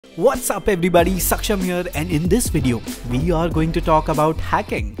What's up everybody, Saksham here, and in this video we are going to talk about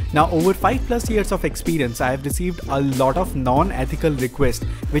hacking. Now over 5+ years of experience, I have received a lot of non-ethical requests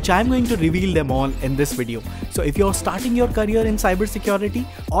which I am going to reveal them all in this video. So if you're starting your career in cybersecurity,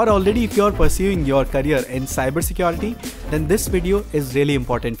 or already if you're pursuing your career in cybersecurity, then this video is really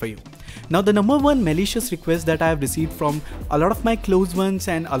important for you. Now the number one malicious request that I have received from a lot of my close ones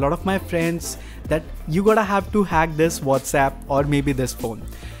and a lot of my friends, that you gotta have to hack this WhatsApp or maybe this phone.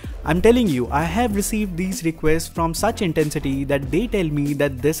 I'm telling you, I have received these requests from such intensity that they tell me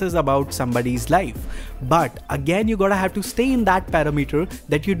that this is about somebody's life. But again, you gotta have to stay in that parameter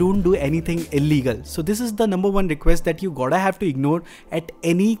that you don't do anything illegal. So this is the number one request that you gotta have to ignore at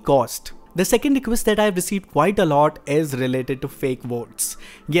any cost. The second request that I've received quite a lot is related to fake votes.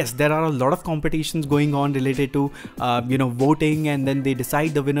 Yes, there are a lot of competitions going on related to voting, and then they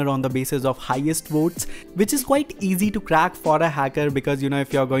decide the winner on the basis of highest votes, which is quite easy to crack for a hacker, because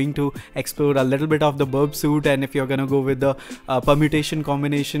if you're going to explore a little bit of the burp suit, and if you're gonna go with the permutation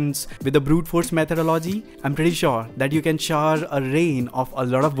combinations with the brute force methodology, I'm pretty sure that you can shower a rain of a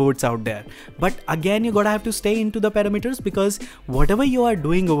lot of votes out there. But again, you gotta have to stay into the parameters, because whatever you are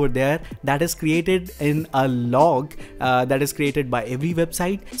doing over there, that is created in a log that is created by every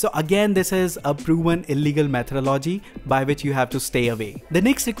website. So again, this is a proven illegal methodology by which you have to stay away. The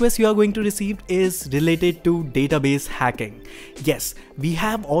next request you are going to receive is related to database hacking. Yes, we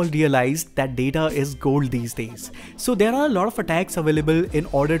have all realized that data is gold these days. So there are a lot of attacks available in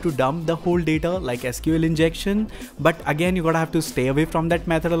order to dump the whole data, like SQL injection. But again, you gotta have to stay away from that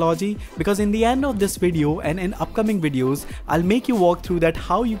methodology, because in the end of this video and in upcoming videos, I'll make you walk through that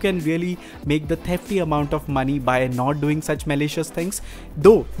how you can really make the hefty amount of money by not doing such malicious things.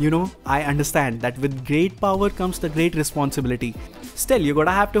 Though, I understand that with great power comes the great responsibility. Still, you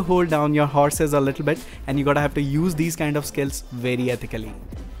gotta have to hold down your horses a little bit, and you gotta have to use these kind of skills very ethically.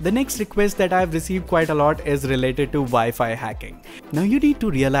 The next request that I've received quite a lot is related to Wi-Fi hacking. Now you need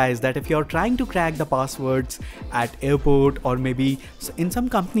to realize that if you're trying to crack the passwords at airport, or maybe in some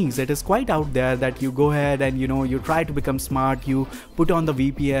companies, it is quite out there that you go ahead and you try to become smart, you put on the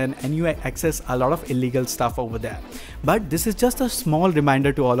VPN and you access a lot of illegal stuff over there. But this is just a small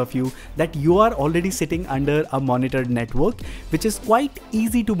reminder to all of you that you are already sitting under a monitored network, which is quite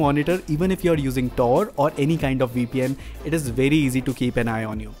easy to monitor. Even if you're using Tor or any kind of VPN, it is very easy to keep an eye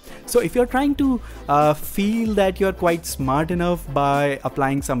on you. So if you're trying to feel that you're quite smart enough by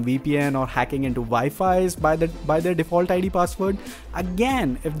applying some VPN or hacking into Wi-Fi's by their default ID password,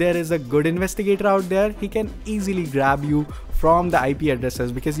 again, if there is a good investigator out there, he can easily grab you from the IP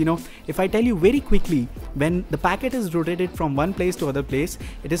addresses. Because if I tell you very quickly, when the packet is rotated from one place to other place,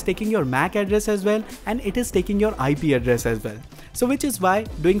 it is taking your MAC address as well, and it is taking your IP address as well. So which is why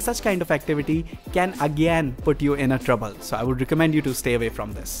doing such kind of activity can again put you in a trouble. So I would recommend you to stay away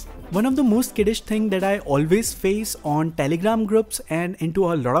from this. One of the most kiddish thing that I always face on Telegram groups and into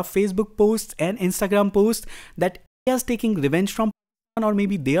a lot of Facebook posts and Instagram posts, that India is taking revenge from, or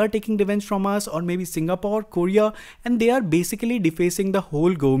maybe they are taking revenge from us, or maybe Singapore, Korea, and they are basically defacing the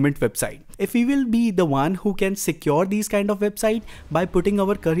whole government website. If we will be the one who can secure these kind of website by putting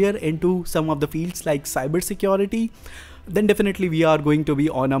our career into some of the fields like cybersecurity, then definitely we are going to be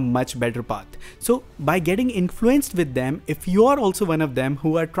on a much better path. So by getting influenced with them, if you are also one of them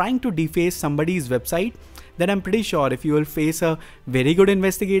who are trying to deface somebody's website, then I'm pretty sure if you will face a very good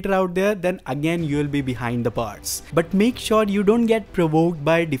investigator out there, then again you will be behind the bars. But make sure you don't get provoked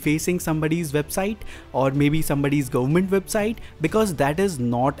by defacing somebody's website or maybe somebody's government website, because that is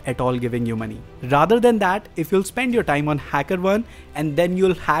not at all giving you money. Rather than that, if you'll spend your time on HackerOne and then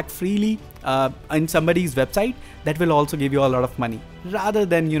you'll hack freely in somebody's website, that will also give you a lot of money, rather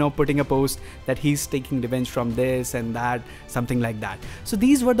than putting a post that he's taking revenge from this and that, something like that. So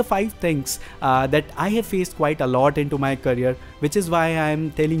these were the 5 things that I have faced quite a lot into my career, which is why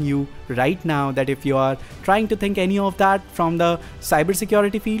I'm telling you right now that if you are trying to think any of that from the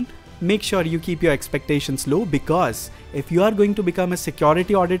cybersecurity field, make sure you keep your expectations low, because if you are going to become a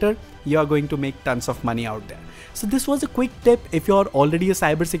security auditor, you are going to make tons of money out there. So this was a quick tip. If you're already a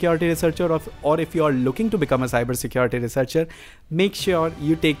cybersecurity researcher, or if you are looking to become a cybersecurity researcher, make sure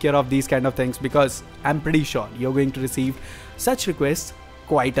you take care of these kind of things, because I'm pretty sure you're going to receive such requests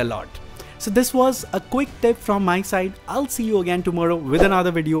quite a lot. So this was a quick tip from my side. I'll see you again tomorrow with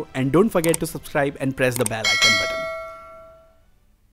another video, and don't forget to subscribe and press the bell icon.